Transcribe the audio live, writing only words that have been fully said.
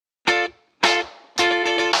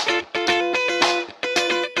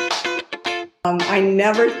I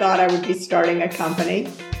never thought I would be starting a company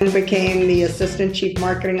and became the assistant chief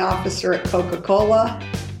marketing officer at Coca-Cola,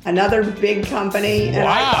 another big company. And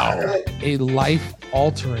wow. A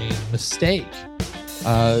life-altering mistake.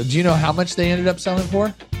 Do you know how much they ended up selling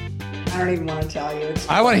for? I don't even want to tell you.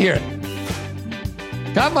 I want to hear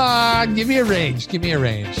it. Come on, give me a range. Give me a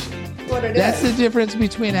range. That's the difference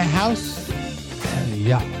between a house and a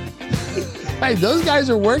yacht. Hey, those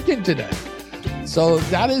guys are working today. So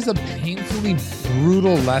that is a painfully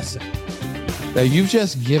brutal lesson that you've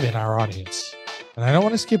just given our audience. And I don't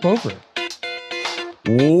want to skip over it.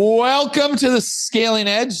 Welcome to the Scaling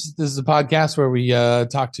Edge. This is a podcast where we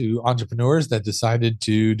talk to entrepreneurs that decided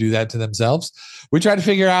to do that to themselves. We try to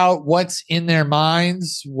figure out what's in their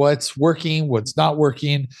minds, what's working, what's not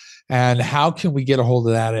working, and how can we get a hold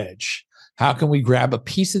of that edge? How can we grab a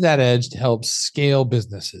piece of that edge to help scale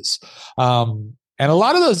businesses? And a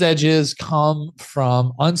lot of those edges come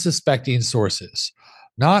from unsuspecting sources,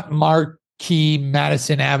 not marquee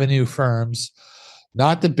Madison Avenue firms,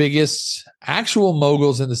 not the biggest actual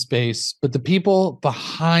moguls in the space, but the people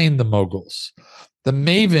behind the moguls, the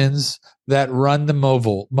mavens that run the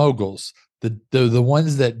moguls, the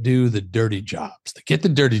ones that do the dirty jobs, that get the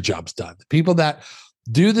dirty jobs done, the people that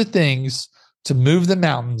do the things to move the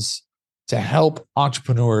mountains to help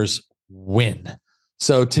entrepreneurs win.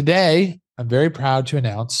 So today, I'm very proud to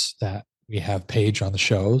announce that we have Paige on the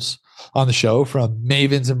show from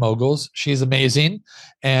Mavens and Moguls. She's amazing.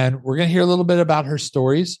 And we're going to hear a little bit about her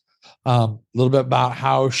stories, a little bit about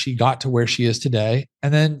how she got to where she is today,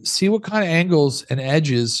 and then see what kind of angles and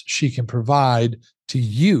edges she can provide to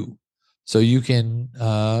you so you can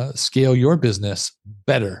scale your business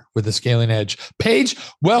better with the Scaling Edge. Paige,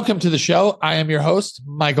 welcome to the show. I am your host,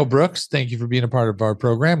 Michael Brooks. Thank you for being a part of our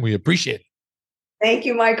program. We appreciate it. Thank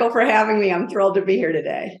you, Michael, for having me. I'm thrilled to be here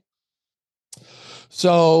today.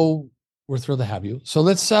 So we're thrilled to have you. So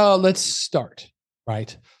let's start,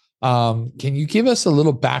 right? Can you give us a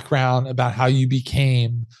little background about how you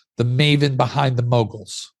became the maven behind the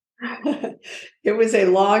moguls? It was a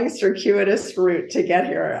long, circuitous route to get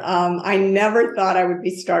here. I never thought I would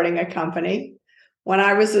be starting a company. When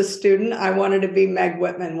I was a student, I wanted to be Meg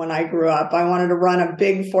Whitman when I grew up. I wanted to run a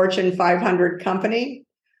big Fortune 500 company.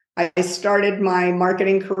 I started my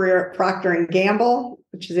marketing career at Procter & Gamble,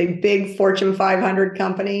 which is a big Fortune 500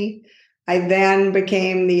 company. I then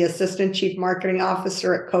became the assistant chief marketing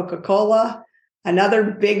officer at Coca-Cola, another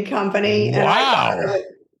big company. Wow. And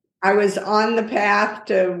I was on the path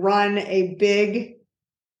to run a big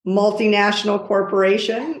multinational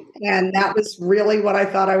corporation. And that was really what I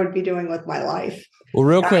thought I would be doing with my life. Well,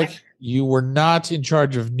 real quick, you were not in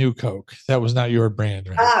charge of New Coke. That was not your brand,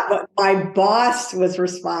 right? But my boss was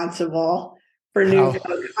responsible for New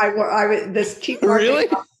Coke. I was this chief marketing Really?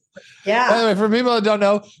 officer. Yeah. By the way, for people that don't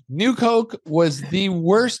know, New Coke was the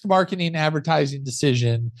worst marketing advertising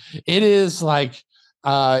decision. It is like,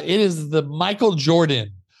 it is the Michael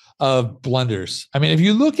Jordan of blunders. I mean, if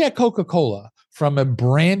you look at Coca-Cola from a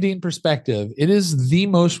branding perspective, it is the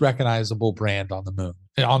most recognizable brand on the moon,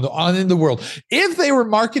 in the world. If they were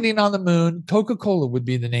marketing on the moon, Coca-Cola would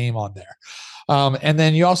be the name on there. And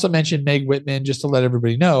then you also mentioned Meg Whitman, just to let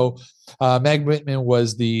everybody know. Meg Whitman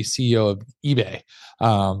was the CEO of eBay.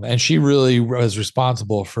 And she really was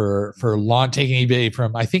responsible for taking eBay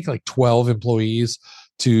from, I think, like 12 employees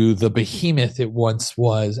to the behemoth it once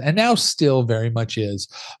was, and now still very much is.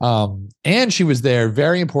 And she was there,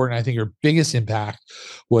 very important. I think her biggest impact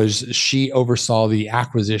was she oversaw the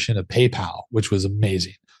acquisition of PayPal, which was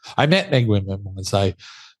amazing. I met Meg Whitman once. I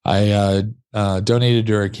donated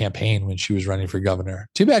to her campaign when she was running for governor.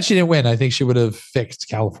 Too bad she didn't win. I think she would have fixed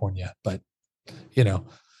California, but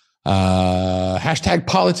hashtag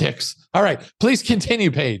politics. All right, please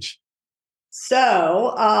continue, Paige.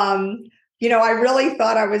 So, I really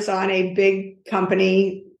thought I was on a big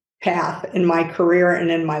company path in my career and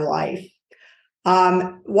in my life.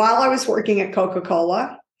 While I was working at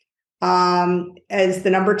Coca-Cola as the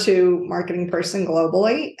number 2 marketing person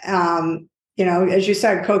globally, as you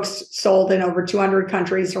said, Coke's sold in over 200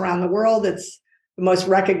 countries around the world. It's the most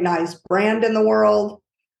recognized brand in the world.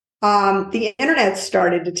 The internet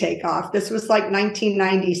started to take off. This was like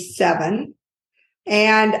 1997.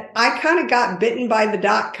 And I kind of got bitten by the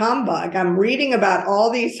dot-com bug. I'm reading about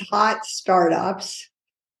all these hot startups,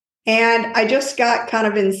 and I just got kind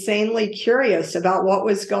of insanely curious about what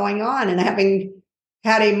was going on. And having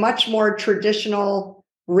had a much more traditional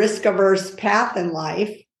risk-averse path in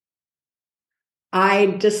life, I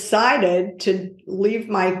decided to leave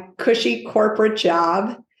my cushy corporate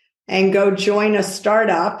job and go join a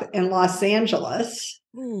startup in Los Angeles.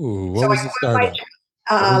 Ooh, what was the startup?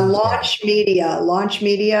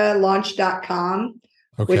 Launch.com,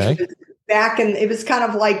 Okay. which was it was kind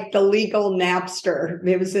of like the legal Napster.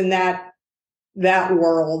 It was in that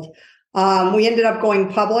world. We ended up going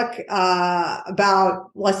public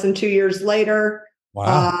about less than 2 years later.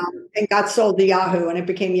 Wow. And got sold to Yahoo, and it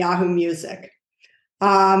became Yahoo Music.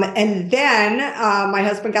 And then my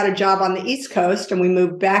husband got a job on the East Coast, and we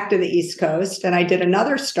moved back to the East Coast, and I did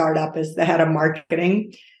another startup as the head of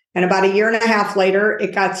marketing. And about a year and a half later,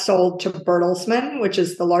 it got sold to Bertelsmann, which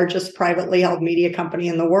is the largest privately held media company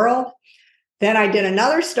in the world. Then I did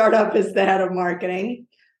another startup as the head of marketing,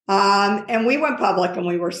 and we went public and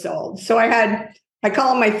we were sold. So I call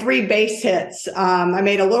them my 3 base hits. I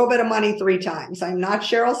made a little bit of money 3 times. I'm not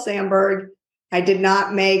Sheryl Sandberg. I did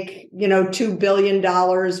not make, $2 billion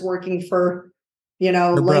working for,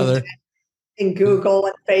 LinkedIn and Google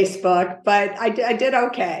and Facebook, but I did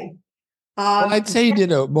okay. Well, I'd say you did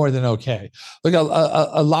more than okay. Look,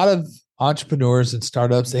 a lot of entrepreneurs and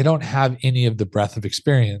startups, they don't have any of the breadth of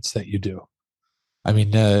experience that you do. I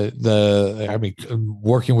mean,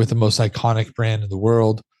 working with the most iconic brand in the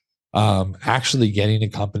world, actually getting a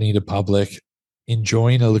company to public,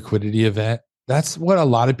 enjoying a liquidity event. That's what a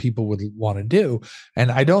lot of people would want to do. And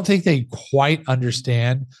I don't think they quite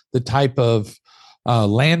understand the type of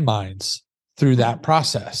landmines through that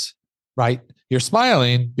process, right? You're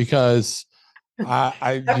smiling because you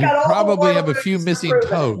probably have a few missing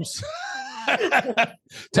toes.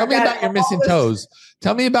 Tell me about your missing toes.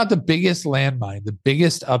 Tell me about the biggest landmine, the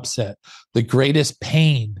biggest upset, the greatest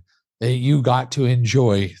pain that you got to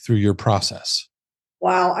enjoy through your process.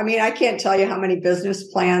 Wow. I mean, I can't tell you how many business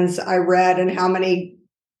plans I read and how many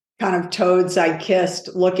kind of toads I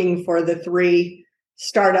kissed looking for the 3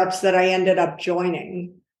 startups that I ended up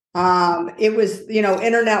joining. It was,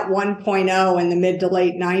 Internet 1.0 in the mid to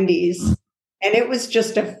late 90s. And it was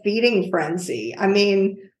just a feeding frenzy. I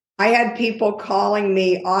mean, I had people calling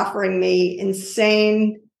me, offering me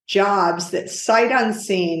insane jobs that sight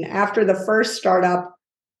unseen after the first startup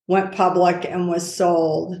went public and was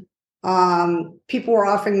sold. People were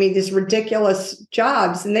offering me these ridiculous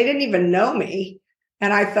jobs and they didn't even know me.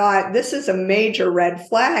 And I thought, this is a major red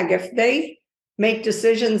flag. If they make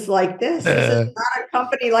decisions like this is not a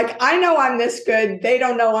company. Like, I know I'm this good. They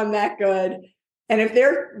don't know I'm that good. And if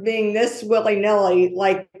they're being this willy-nilly,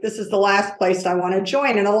 like, this is the last place I want to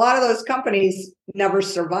join. And a lot of those companies never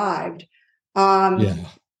survived. And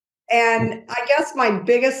I guess my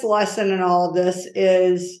biggest lesson in all of this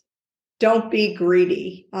is don't be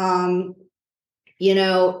greedy.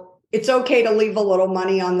 It's okay to leave a little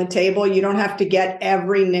money on the table. You don't have to get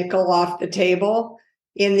every nickel off the table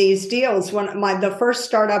in these deals. When the first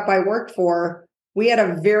startup I worked for, we had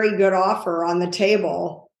a very good offer on the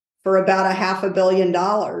table for about $500 million.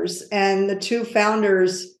 And the 2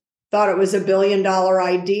 founders thought it was $1 billion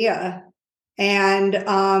idea.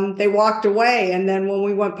 And they walked away. And then when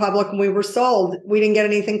we went public and we were sold, we didn't get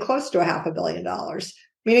anything close to $500 million. I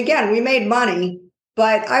mean, again, we made money,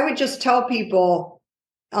 but I would just tell people,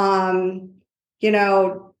 don't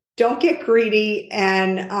get greedy.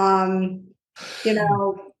 And,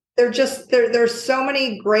 there's so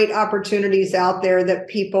many great opportunities out there that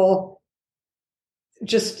people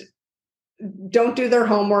just don't do their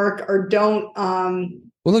homework or don't. Well,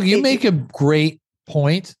 look, you make a great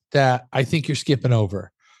point that I think you're skipping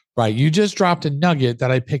over, right? You just dropped a nugget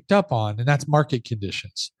that I picked up on, and that's market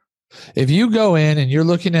conditions. If you go in and you're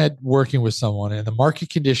looking at working with someone and the market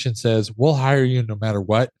condition says, we'll hire you no matter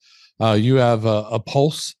what, you have a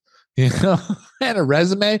pulse, and a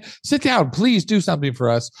resume, sit down, please do something for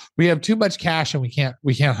us. We have too much cash and we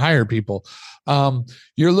can't hire people.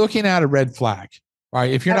 You're looking at a red flag, right?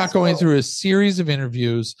 If you're not going through a series of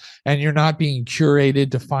interviews and you're not being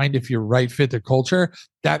curated to find if you're right fit the culture,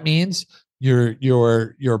 that means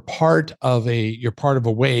you're part of a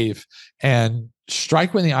wave. And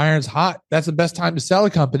strike when the iron's hot. That's the best time to sell a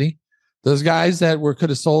company. Those guys that could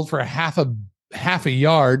have sold for half a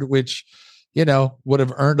yard, which would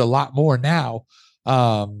have earned a lot more now.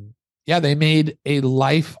 They made a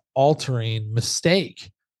life-altering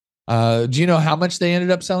mistake. Do you know how much they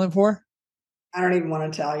ended up selling for? I don't even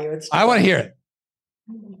want to tell you. I want to hear it.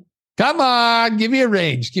 Come on, give me a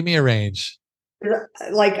range.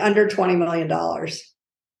 Like under $20 million.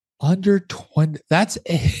 Under 20. That's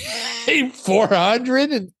a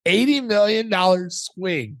 $480 million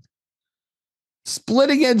swing. Split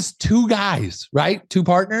against 2 guys, right? 2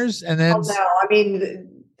 partners. And then I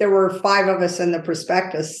mean, there were 5 of us in the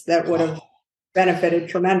prospectus that would have benefited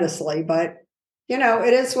tremendously, but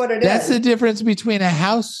it is what it is. That's the difference between a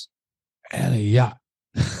house and a yacht.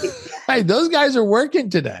 Right? Those guys are working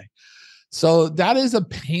today. So that is a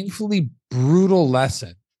painfully brutal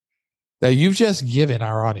lesson that you've just given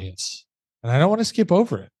our audience, and I don't want to skip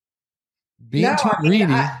over it. Being too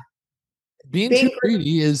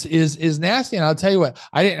greedy is nasty. And I'll tell you what,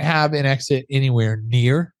 I didn't have an exit anywhere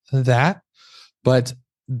near that, but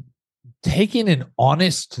taking an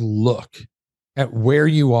honest look at where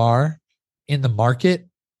you are in the market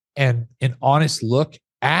and an honest look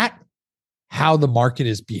at how the market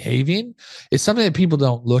is behaving is something that people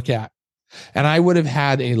don't look at. And I would have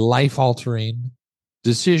had a life-altering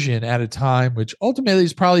decision at a time, which ultimately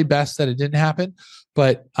is probably best that it didn't happen,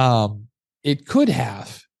 but it could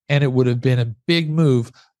have, and it would have been a big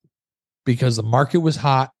move because the market was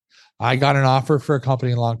hot. I got an offer for a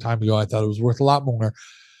company a long time ago. I thought it was worth a lot more.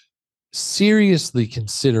 Seriously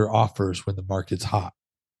consider offers when the market's hot.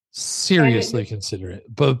 Seriously consider it.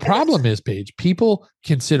 But the problem is, Paige, people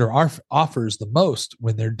consider offers the most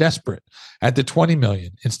when they're desperate at the 20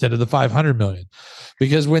 million instead of the 500 million.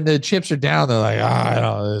 Because when the chips are down, they're like, I don't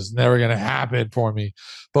know, it's never going to happen for me.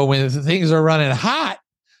 But when things are running hot,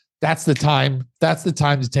 that's the time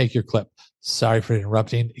to take your clip. Sorry for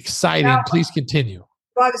interrupting. Exciting. Now, please continue.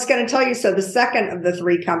 Well, I was going to tell you, so the second of the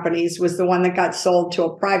three companies was the one that got sold to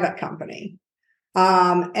a private company.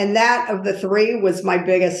 And that of the three was my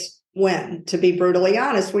biggest win, to be brutally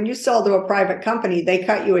honest. When you sell to a private company, they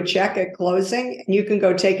cut you a check at closing and you can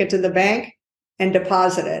go take it to the bank and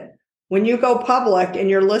deposit it. When you go public and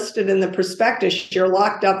you're listed in the prospectus, you're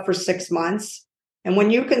locked up for 6 months. And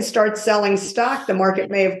when you can start selling stock, the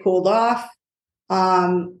market may have cooled off.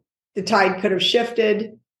 The tide could have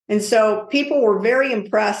shifted. And so people were very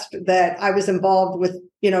impressed that I was involved with,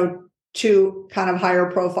 two kind of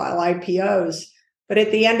higher profile IPOs. But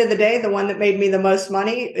at the end of the day, the one that made me the most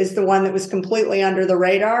money is the one that was completely under the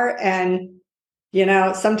radar. And,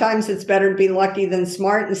 sometimes it's better to be lucky than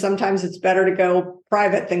smart. And sometimes it's better to go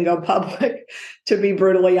private than go public, to be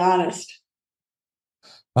brutally honest.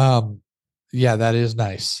 Yeah, that is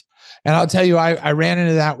nice. And I'll tell you, I ran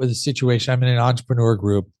into that with a situation. I'm in an entrepreneur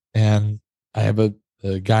group and I have a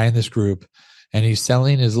guy in this group and he's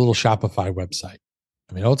selling his little Shopify website.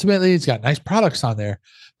 I mean, ultimately he's got nice products on there,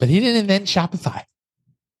 but he didn't invent Shopify.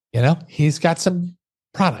 He's got some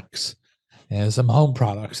products and some home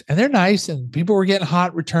products and they're nice and people were getting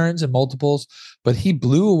hot returns and multiples, but he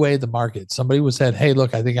blew away the market. Somebody said, hey,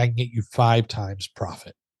 look, I think I can get you 5 times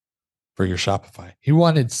profit for your Shopify. He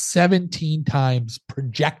wanted 17 times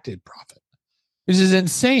projected profit, which is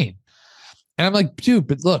insane. And I'm like, dude,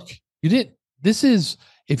 but look,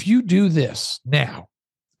 if you do this now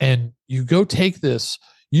and you go take this,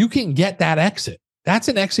 you can get that exit. That's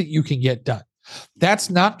an exit you can get done. That's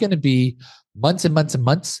not going to be months and months and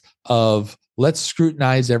months of let's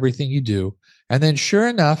scrutinize everything you do. And then sure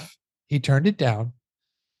enough, he turned it down.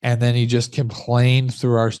 And then he just complained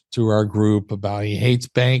through our group about he hates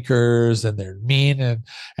bankers and they're mean and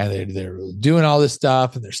they're doing all this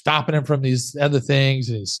stuff and they're stopping him from these other things.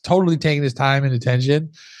 And he's totally taking his time and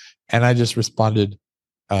attention. And I just responded,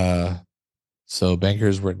 so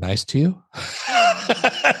bankers were nice to you?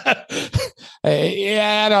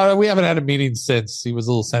 Yeah, no, we haven't had a meeting since. He was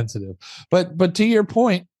a little sensitive. But to your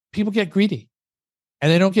point, people get greedy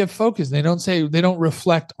and they don't get focused. They don't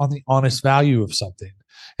reflect on the honest value of something.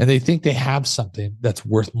 And they think they have something that's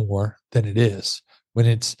worth more than it is.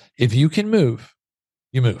 If you can move,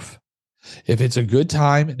 you move. If it's a good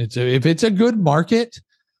time and if it's a good market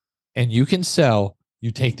and you can sell,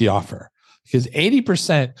 you take the offer. Because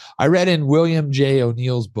 80%, I read in William J.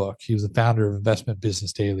 O'Neill's book, he was the founder of Investment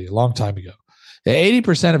Business Daily a long time ago, that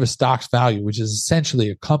 80% of a stock's value, which is essentially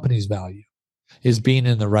a company's value, is being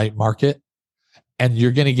in the right market. And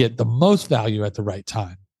you're going to get the most value at the right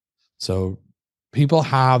time. So people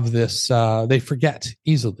have this, they forget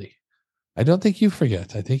easily. I don't think you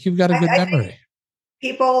forget. I think you've got a good memory.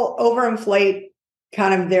 People overinflate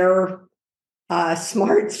kind of their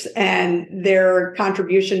smarts and their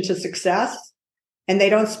contribution to success. And they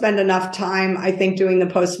don't spend enough time, I think, doing the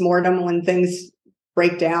postmortem when things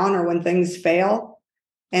break down or when things fail.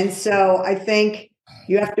 And so I think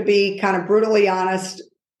you have to be kind of brutally honest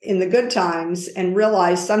in the good times and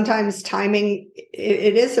realize sometimes timing,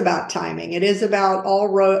 it is about timing. It is about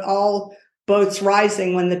all boats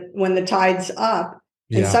rising when the tide's up.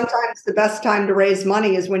 And sometimes the best time to raise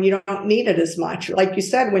money is when you don't need it as much. Like you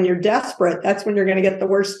said, when you're desperate, that's when you're going to get the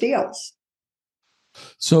worst deals.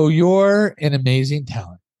 So you're an amazing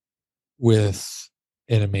talent with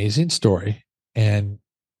an amazing story. And,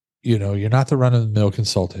 you're not the run-of-the-mill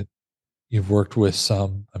consultant. You've worked with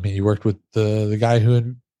you worked with the guy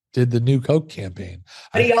who did the new Coke campaign.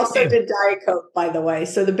 But he also did Diet Coke, by the way.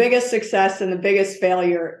 So the biggest success and the biggest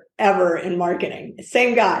failure ever in marketing.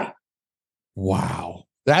 Same guy. Wow.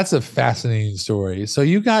 That's a fascinating story. So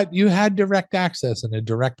you had direct access and a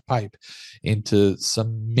direct pipe into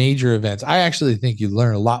some major events. I actually think you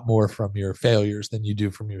learn a lot more from your failures than you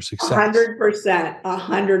do from your success. 100%,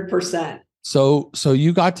 100%. So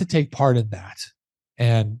you got to take part in that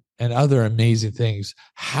and other amazing things.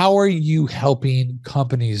 How are you helping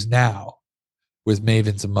companies now with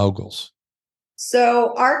Mavens and Moguls?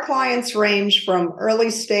 So our clients range from early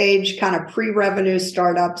stage kind of pre-revenue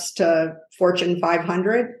startups to Fortune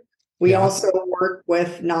 500. We also work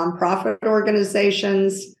with nonprofit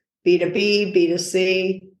organizations, B2B,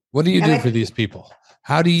 B2C. What do you do for these people?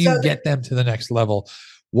 How do you get them to the next level?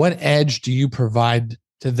 What edge do you provide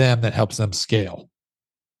to them that helps them scale?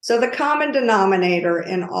 So the common denominator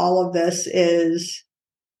in all of this is,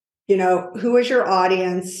 who is your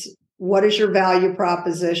audience? What is your value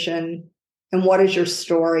proposition? And what is your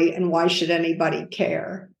story? And why should anybody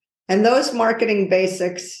care? And those marketing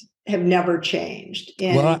basics have never changed.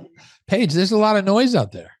 Well, Paige, there's a lot of noise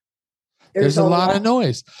out there. There's a lot of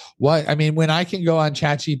noise. When I can go on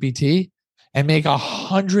ChatGPT and make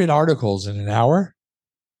 100 articles in an hour,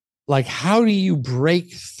 like, how do you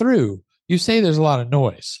break through? You say there's a lot of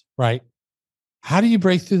noise, right? How do you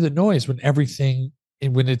break through the noise when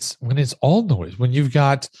it's all noise? When you've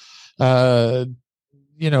got,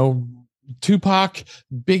 Tupac,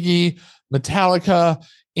 Biggie, Metallica,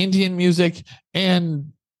 Indian music,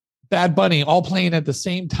 and Bad Bunny all playing at the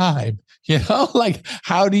same time, like,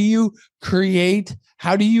 how do you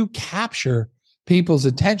capture people's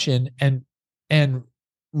attention and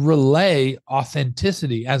relay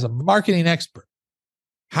authenticity as a marketing expert?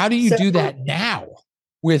 How do you do that now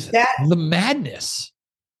with the madness?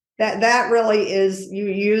 That really is, you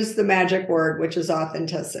use the magic word, which is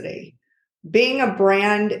authenticity. Being a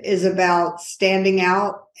brand is about standing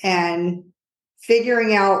out and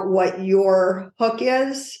figuring out what your hook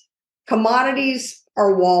is. Commodities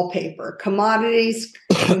are wallpaper. Commodities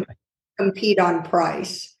compete on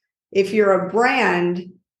price. If you're a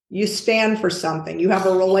brand, you stand for something. You have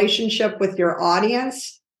a relationship with your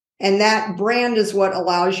audience, and that brand is what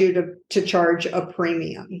allows you to charge a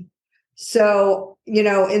premium. So,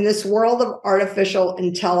 in this world of artificial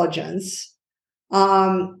intelligence,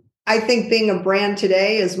 I think being a brand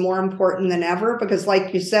today is more important than ever because,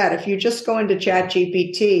 like you said, if you just go into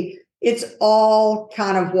ChatGPT, it's all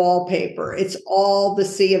kind of wallpaper. It's all the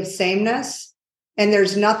sea of sameness, and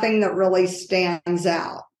there's nothing that really stands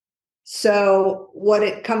out. So what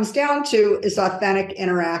it comes down to is authentic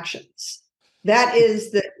interactions. That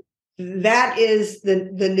is the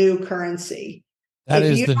new currency. That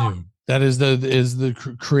is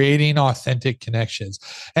the creating authentic connections.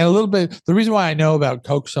 And a little bit, the reason why I know about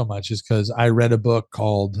Coke so much is because I read a book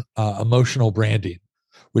called Emotional Branding,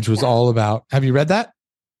 which was all about, have you read that?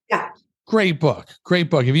 Yeah. Great book.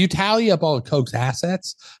 If you tally up all of Coke's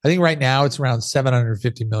assets, I think right now it's around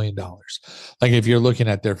 $750 million. Like, if you're looking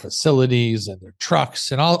at their facilities and their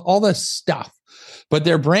trucks and all this stuff, but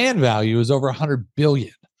their brand value is over 100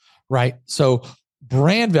 billion, right? So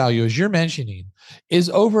brand value, as you're mentioning, is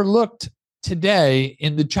overlooked today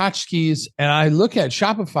in the tchotchkes. And I look at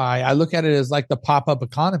Shopify, I look at it as like the pop-up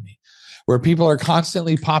economy where people are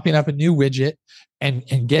constantly popping up a new widget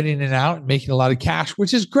and getting it out and making a lot of cash,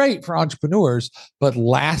 which is great for entrepreneurs, but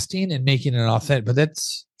lasting and making it authentic. But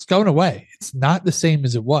it's going away. It's not the same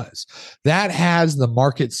as it was. That has the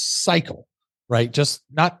market cycle, right? Just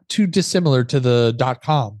not too dissimilar to the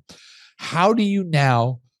 .com. How do you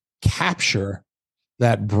now capture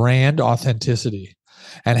that brand authenticity?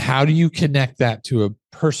 And how do you connect that to a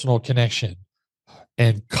personal connection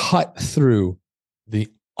and cut through the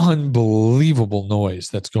unbelievable noise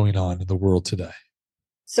that's going on in the world today?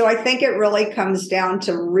 So I think it really comes down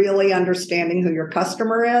to really understanding who your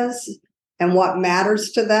customer is and what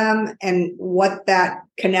matters to them and what that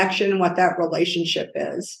connection, what that relationship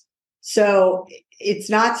is. So it's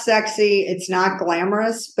not sexy, it's not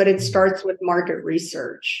glamorous, but it starts with market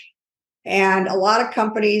research. And a lot of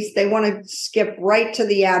companies, they want to skip right to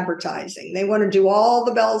the advertising. They want to do all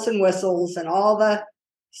the bells and whistles and all the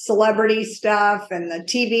celebrity stuff and the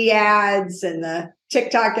TV ads and the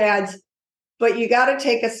TikTok ads. But you got to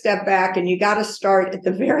take a step back and you got to start at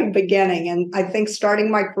the very beginning. And I think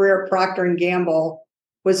starting my career at Procter & Gamble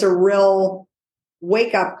was a real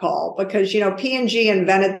wake-up call because, P&G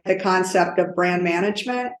invented the concept of brand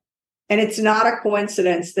management. And it's not a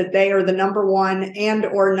coincidence that they are the number one and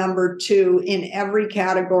or number two in every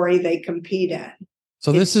category they compete in.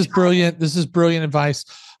 So this is brilliant. This is brilliant advice.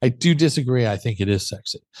 I do disagree. I think it is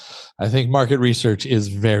sexy. I think market research is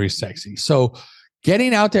very sexy. So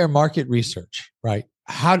getting out there, market research, right?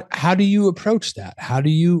 How do you approach that?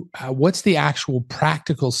 What's the actual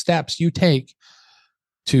practical steps you take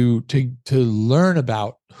to learn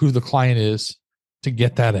about who the client is to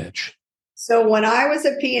get that edge? So when I was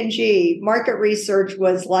at P&G, market research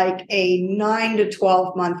was like a 9 to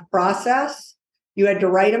 12 month process. You had to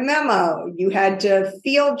write a memo. You had to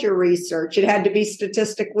field your research. It had to be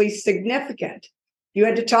statistically significant. You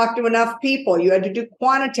had to talk to enough people. You had to do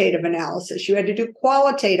quantitative analysis. You had to do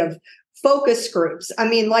qualitative focus groups. I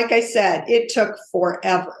mean, like I said, it took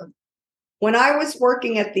forever. When I was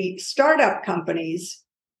working at the startup companies,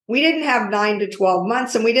 we didn't have 9 to 12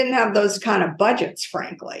 months, and we didn't have those kind of budgets,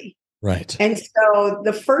 frankly. Right. And so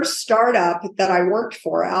the first startup that I worked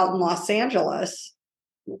for out in Los Angeles,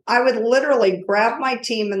 I would literally grab my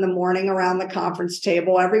team in the morning around the conference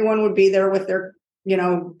table. Everyone would be there with their,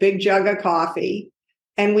 big jug of coffee.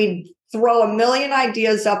 And we'd throw a million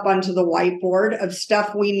ideas up onto the whiteboard of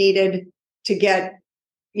stuff we needed to get,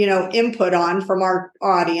 input on from our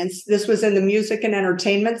audience. This was in the music and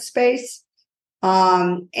entertainment space.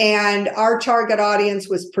 And our target audience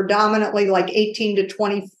was predominantly like 18 to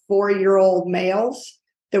 24-year-old males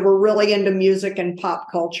that were really into music and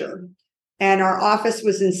pop culture. And our office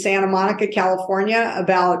was in Santa Monica, California,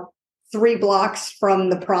 about 3 blocks from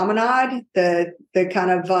the promenade, the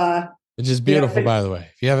kind of which is beautiful, by the way.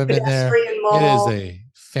 If you haven't been there, mall. It is a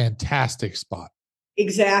fantastic spot.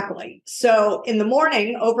 Exactly. So in the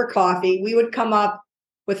morning over coffee, we would come up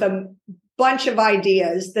with a bunch of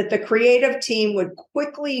ideas that the creative team would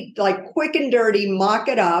quickly, like quick and dirty, mock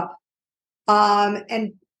it up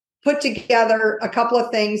and put together a couple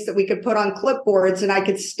of things that we could put on clipboards, and I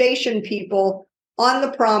could station people on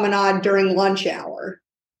the promenade during lunch hour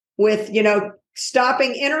with,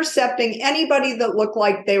 stopping, intercepting anybody that looked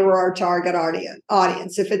like they were our target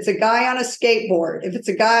audience. If it's a guy on a skateboard, if it's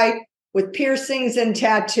a guy with piercings and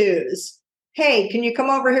tattoos, hey, can you come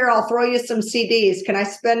over here? I'll throw you some CDs. Can I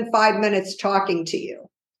spend 5 minutes talking to you?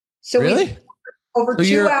 So really? Over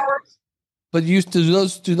 2 hours. But do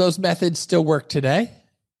those methods still work today?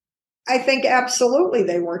 I think absolutely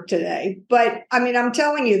they work today. But I mean, I'm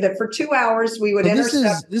telling you that for 2 hours we would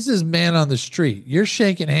intercept. This is man on the street. You're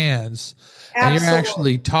shaking hands. Absolutely. And you're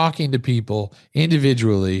actually talking to people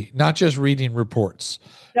individually, not just reading reports.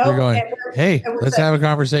 Nope. You're going, hey, let's have a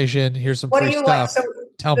conversation. Here's some free stuff. So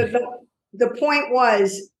tell me. The point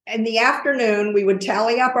was, in the afternoon, we would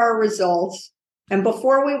tally up our results. And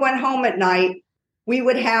before we went home at night, we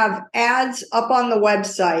would have ads up on the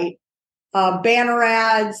website, banner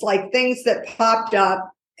ads, like things that popped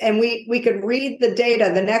up. And we could read the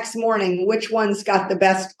data the next morning, which ones got the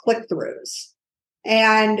best click-throughs.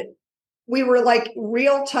 And we were like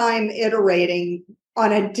real-time iterating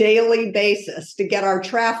on a daily basis to get our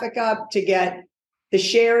traffic up, to get the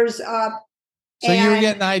shares up. So you were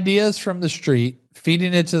getting ideas from the street,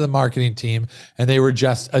 feeding it to the marketing team, and they were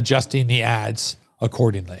just adjusting the ads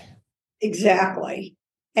accordingly. Exactly.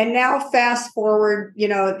 And now fast forward,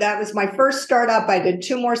 that was my first startup. I did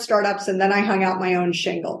 2 more startups, and then I hung out my own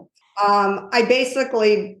shingle. I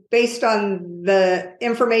basically, based on the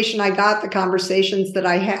information I got, the conversations that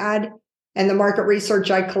I had, and the market research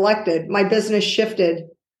I collected, my business shifted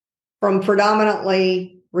from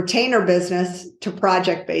predominantly retainer business to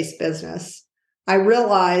project-based business. I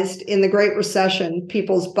realized in the Great Recession,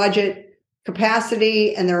 people's budget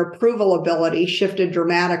capacity and their approval ability shifted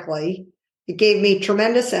dramatically. It gave me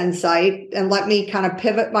tremendous insight and let me kind of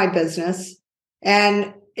pivot my business.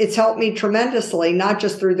 And it's helped me tremendously, not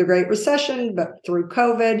just through the Great Recession, but through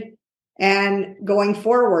COVID. And going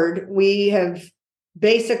forward, we have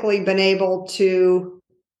basically been able to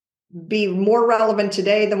be more relevant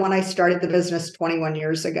today than when I started the business 21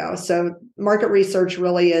 years ago. So market research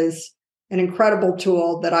really is an incredible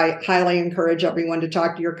tool that I highly encourage everyone to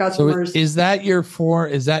talk to your customers. So is that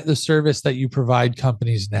the service that you provide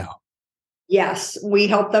companies now? Yes. We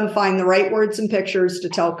help them find the right words and pictures to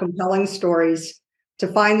tell compelling stories, to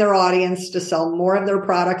find their audience, to sell more of their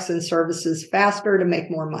products and services faster, to make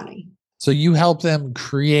more money. So you help them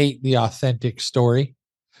create the authentic story,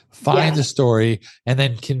 find the story, and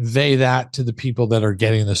then convey that to the people that are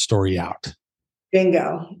getting the story out.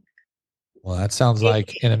 Bingo. Well, that sounds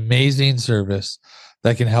like an amazing service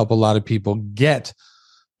that can help a lot of people get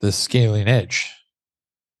the scaling edge.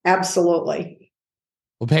 Absolutely.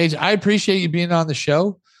 Well, Paige, I appreciate you being on the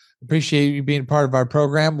show. Appreciate you being part of our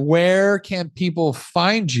program. Where can people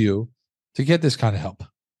find you to get this kind of help?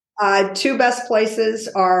 2 best places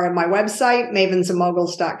are my website,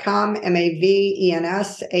 mavensandmoguls.com,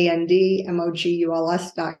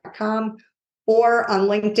 mavensandmoguls.com, or on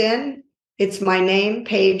LinkedIn. It's my name,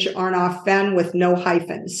 Paige Arnoff Fenn, with no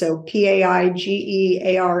hyphen. So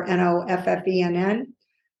PAIGEARNOFFENN.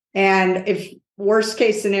 And if worst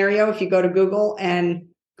case scenario, if you go to Google and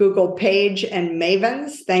Google Page and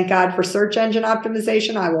Mavens. Thank God for search engine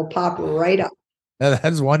optimization. I will pop right up.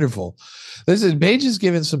 That's wonderful. Listen, Paige has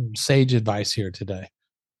given some sage advice here today.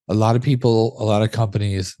 A lot of people, a lot of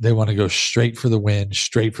companies, they want to go straight for the win,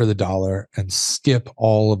 straight for the dollar, and skip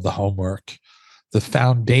all of the homework. The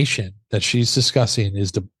foundation that she's discussing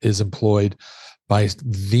is employed by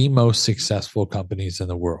the most successful companies in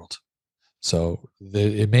the world. So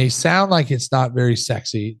it may sound like it's not very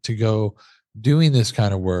sexy to go doing this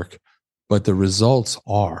kind of work, but the results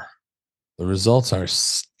are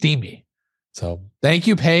steamy. So thank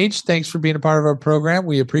you, Paige. Thanks for being a part of our program.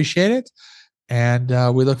 We appreciate it. And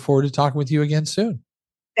we look forward to talking with you again soon.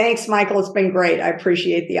 Thanks, Michael. It's been great. I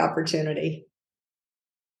appreciate the opportunity.